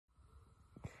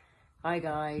Hi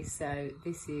guys, so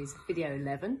this is video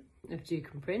 11 of Duke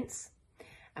and Prince,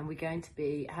 and we're going to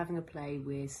be having a play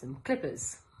with some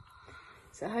clippers.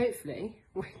 So hopefully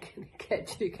we're going to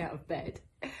get Duke out of bed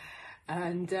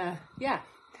and yeah,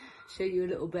 show you a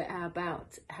little bit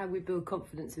about how we build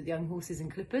confidence with young horses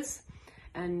and clippers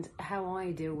and how I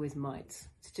deal with mites.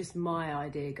 It's just my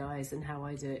idea, guys, and how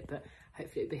I do it, but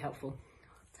hopefully it'll be helpful.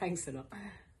 Thanks a lot.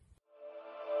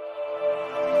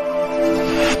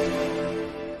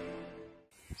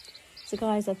 So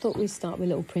guys, I thought we'd start with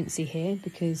little Princey here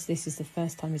because this is the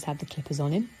first time he's had the clippers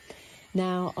on him.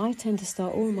 Now, I tend to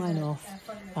start all mine off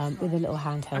with a little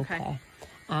handheld pair,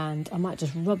 and I might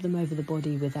just rub them over the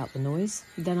body without the noise.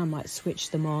 Then I might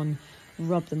switch them on,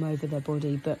 rub them over their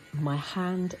body, but my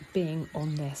hand being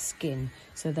on their skin,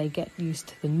 so they get used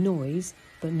to the noise,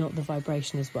 but not the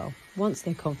vibration as well. Once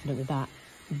they're confident with that,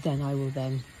 then I will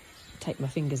then take my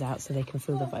fingers out so they can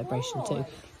feel the vibration too.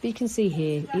 But you can see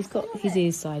here, he's got his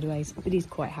ears sideways, but he's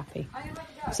quite happy.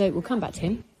 So we'll come back to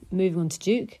him. Moving on to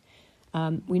Duke.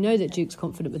 We know that Duke's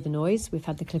confident with the noise. We've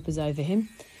had the clippers over him.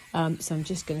 So I'm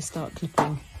just going to start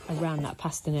clipping around that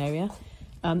pastern area.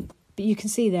 But you can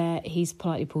see there, he's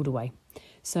politely pulled away.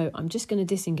 So I'm just going to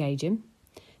disengage him.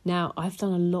 Now, I've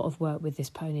done a lot of work with this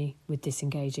pony with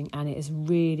disengaging, and it has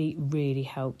really, really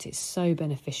helped. It's so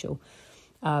beneficial.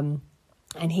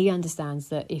 And he understands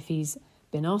that if he's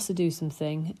been asked to do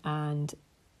something and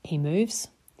he moves,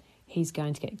 he's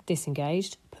going to get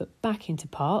disengaged, put back into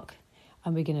park,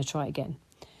 and we're going to try again.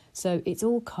 So it's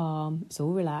all calm, it's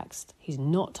all relaxed. He's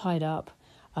not tied up.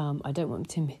 I don't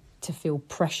want him to feel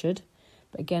pressured.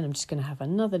 But again, I'm just going to have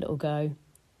another little go,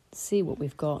 see what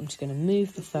we've got. I'm just going to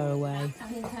move the fur away,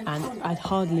 and I'd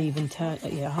hardly even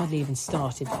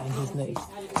started when he's moved.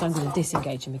 So I'm going to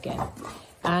disengage him again.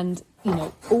 And, you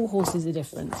know, all horses are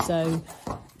different, so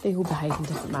they all behave in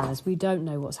different manners. We don't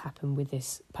know what's happened with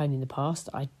this pony in the past.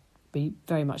 I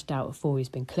very much doubt before he's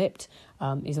been clipped.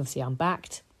 He's obviously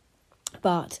unbacked,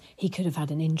 but he could have had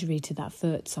an injury to that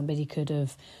foot. Somebody could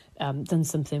have done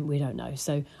something, we don't know.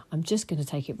 So I'm just going to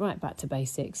take it right back to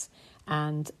basics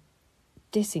and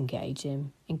disengage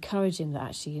him, encourage him that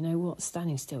actually, you know what,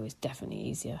 standing still is definitely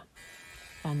easier,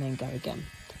 and then go again.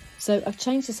 So I've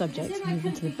changed the subject,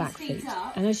 moving to the back feet,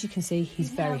 and as you can see,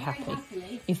 he's very happy.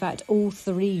 In fact, all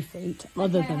 3 feet,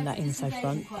 other than that inside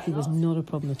front, he was not a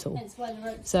problem at all.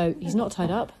 So he's not tied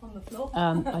up.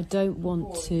 I don't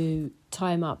want to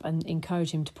tie him up and encourage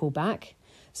him to pull back,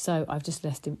 so I've just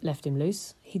left him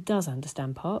loose. He does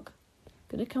understand park.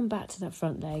 Going to come back to that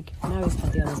front leg. Now he's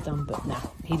had the others done, but no,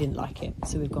 he didn't like it,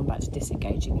 so we've gone back to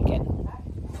disengaging again.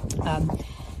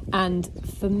 And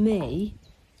for me,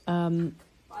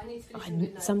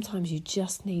 sometimes you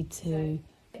just need to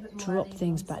drop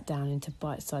things back down into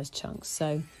bite-sized chunks.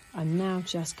 So I'm now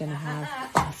just going to have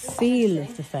a feel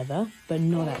of the feather, but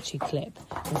not actually clip,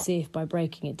 and see if by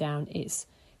breaking it down, he's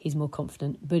more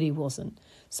confident, but he wasn't.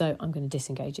 So I'm going to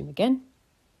disengage him again.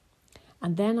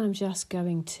 And then I'm just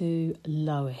going to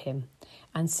lower him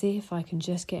and see if I can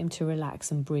just get him to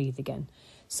relax and breathe again.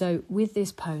 So with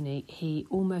this pony, he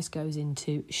almost goes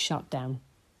into shutdown.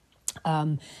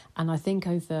 And I think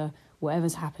over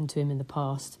whatever's happened to him in the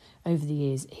past, over the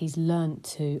years, he's learnt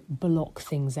to block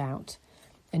things out.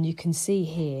 And you can see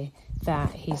here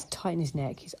that he's tightened his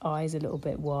neck, his eyes a little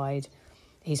bit wide,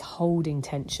 he's holding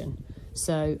tension.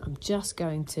 So I'm just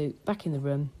going to, back in the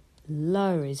room,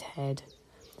 lower his head,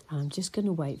 and I'm just going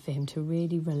to wait for him to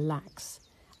really relax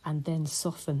and then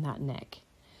soften that neck.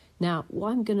 Now, what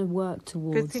I'm going to work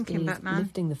towards is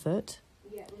lifting the foot,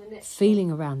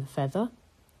 feeling around the feather,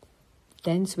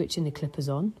 then switching the clippers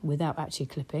on without actually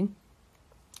clipping,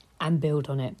 and build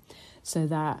on it so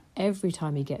that every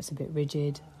time he gets a bit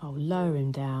rigid, I'll lower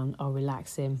him down, I'll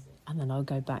relax him, and then I'll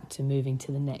go back to moving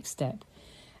to the next step.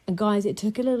 And guys, it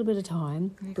took a little bit of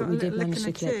time, but we did manage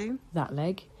to clip that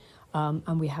leg,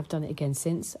 and we have done it again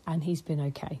since, and he's been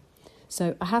okay.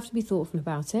 So I have to be thoughtful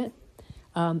about it,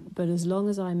 but as long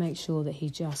as I make sure that he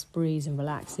just breathes and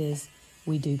relaxes,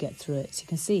 we do get through it. So you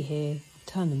can see here,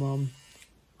 turn them on,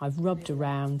 I've rubbed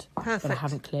around, but I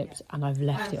haven't clipped, and I've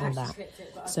left it on that.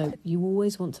 So you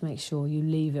always want to make sure you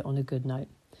leave it on a good note.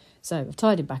 So I've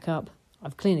tied it back up,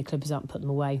 I've cleaned the clippers up and put them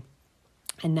away,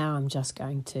 and now I'm just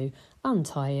going to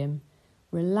untie him,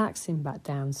 relax him back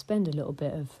down, spend a little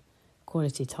bit of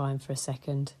quality time for a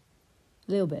second,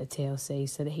 a little bit of TLC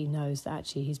so that he knows that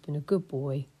actually he's been a good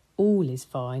boy, all is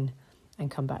fine, and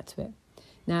come back to it.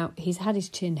 Now, he's had his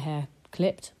chin hair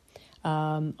clipped.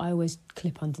 I always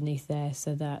clip underneath there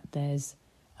so that there's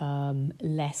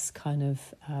less kind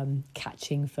of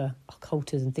catching for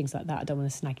halters and things like that. I don't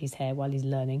want to snag his hair while he's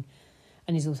learning.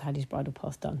 and he's also had his bridle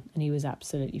path done, and he was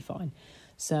absolutely fine.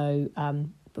 So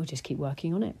we'll just keep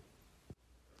working on it.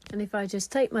 And if I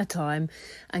just take my time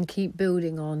and keep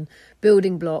building on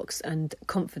building blocks and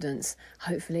confidence,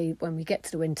 hopefully when we get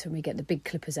to the winter and we get the big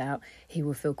clippers out, he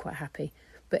will feel quite happy.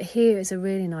 But here is a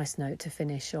really nice note to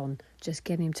finish on, just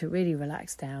getting him to really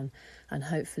relax down and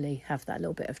hopefully have that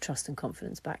little bit of trust and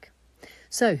confidence back.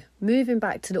 So moving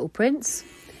back to Little Prince,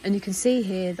 and you can see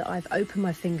here that I've opened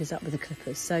my fingers up with the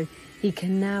clippers, so he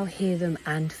can now hear them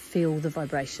and feel the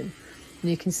vibration. And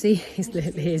you can see his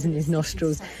little ears and his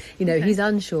nostrils. You know, he's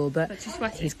unsure, but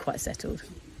he's quite settled.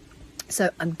 So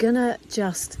I'm going to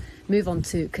just move on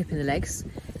to clipping the legs.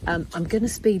 I'm going to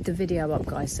speed the video up,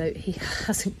 guys, so he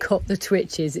hasn't got the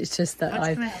twitches. It's just that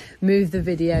I've moved the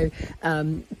video,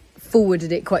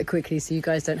 forwarded it quite quickly so you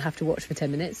guys don't have to watch for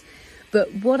 10 minutes.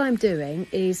 But what I'm doing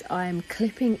is I'm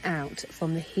clipping out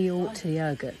from the heel to the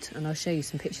ergot, and I'll show you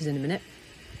some pictures in a minute.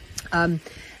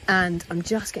 And I'm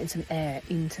just getting some air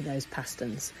into those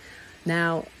pasterns.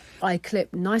 Now, I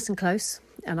clip nice and close,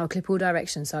 and I'll clip all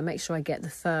directions, so I make sure I get the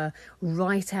fur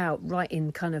right out, right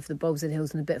in kind of the bulbs of the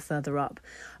heels and a bit further up.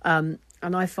 And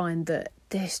I find that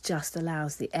this just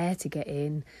allows the air to get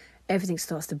in, everything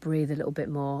starts to breathe a little bit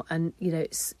more. And, you know,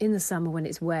 it's in the summer when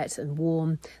it's wet and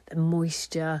warm, the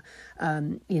moisture,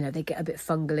 you know, they get a bit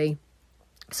fungally.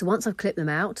 So once I've clipped them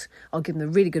out, I'll give them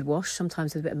a really good wash,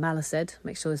 sometimes with a bit of Maliced,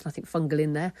 make sure there's nothing fungal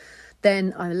in there.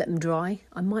 Then I let them dry.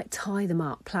 I might tie them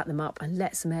up, plait them up, and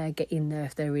let some air get in there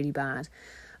if they're really bad.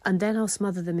 And then I'll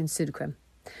smother them in Sudocrem.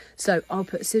 So I'll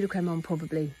put Sudocrem on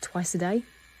probably twice a day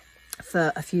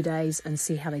for a few days and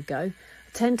see how they go.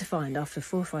 I tend to find after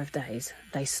 4 or 5 days,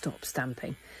 they stop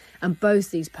stamping. And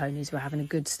both these ponies were having a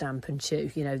good stamp and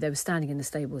chew. You know, they were standing in the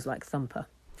stables like Thumper.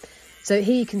 So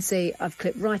here you can see I've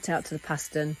clipped right out to the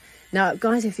pastern. Now,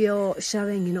 guys, if you're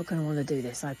showing, you're not going to want to do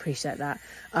this. I appreciate that.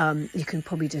 You can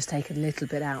probably just take a little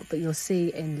bit out, but you'll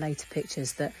see in later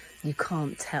pictures that you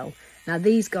can't tell. Now,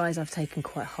 these guys I've taken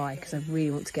quite high because I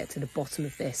really want to get to the bottom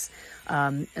of this.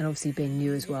 And obviously being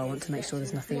new as well, I want to make sure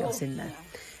there's nothing else in there.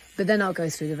 But then I'll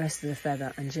go through the rest of the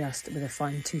feather and just with a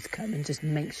fine tooth comb and just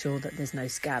make sure that there's no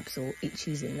scabs or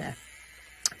itchies in there.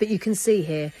 But you can see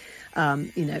here,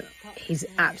 you know, he's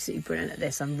absolutely brilliant at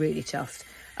this. I'm really chuffed.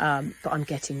 But I'm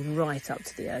getting right up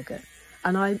to the ergot.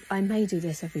 And I may do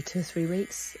this every 2 or 3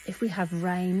 weeks. If we have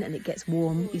rain and it gets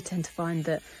warm, you tend to find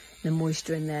that the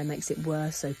moisture in there makes it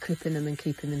worse. So clipping them and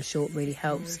keeping them short really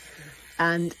helps.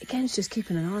 And again, it's just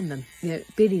keeping an eye on them. You know,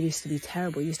 Billy used to be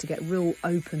terrible. He used to get real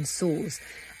open sores.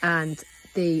 And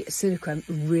the Sudocrem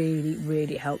really,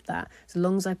 really helped that. As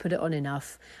long as I put it on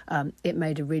enough, it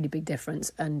made a really big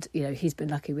difference. And, you know, he's been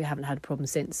lucky. We haven't had a problem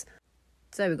since.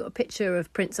 So we've got a picture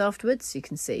of Prince afterwards. You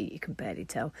can see, you can barely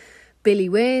tell. Billy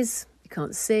wears, you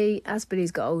can't see. As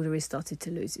Billy's got older, he started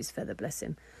to lose his feather, bless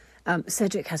him.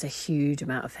 Cedric has a huge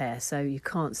amount of hair, so you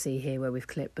can't see here where we've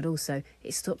clipped, but also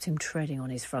it stopped him treading on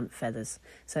his front feathers.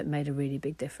 So it made a really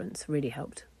big difference, really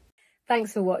helped.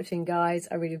 Thanks for watching, guys.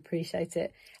 I really appreciate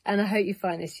it. And I hope you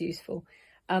find this useful.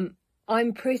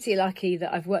 I'm pretty lucky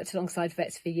that I've worked alongside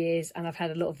vets for years and I've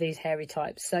had a lot of these hairy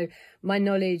types. So my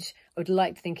knowledge, I would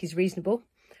like to think, is reasonable.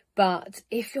 But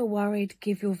if you're worried,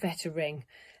 give your vet a ring.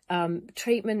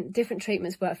 Different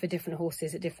treatments work for different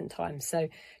horses at different times. So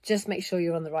just make sure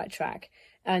you're on the right track.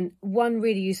 And one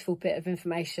really useful bit of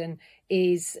information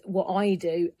is what I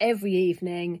do every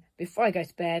evening before I go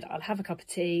to bed. I'll have a cup of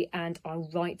tea and I'll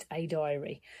write a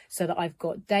diary so that I've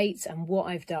got dates and what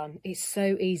I've done. It's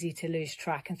so easy to lose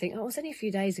track and think, oh, it was only a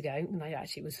few days ago. No,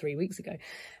 actually it was 3 weeks ago.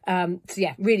 So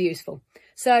yeah, really useful.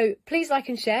 So please like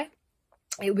and share.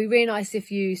 It would be really nice if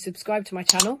you subscribe to my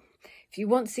channel. If you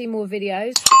want to see more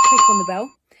videos, click on the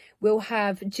bell. We'll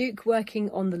have Duke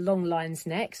working on the long lines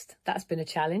next. That's been a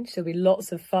challenge. There'll be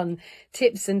lots of fun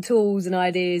tips and tools and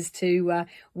ideas to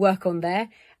work on there.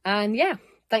 And yeah,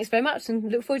 thanks very much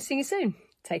and look forward to seeing you soon.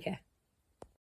 Take care.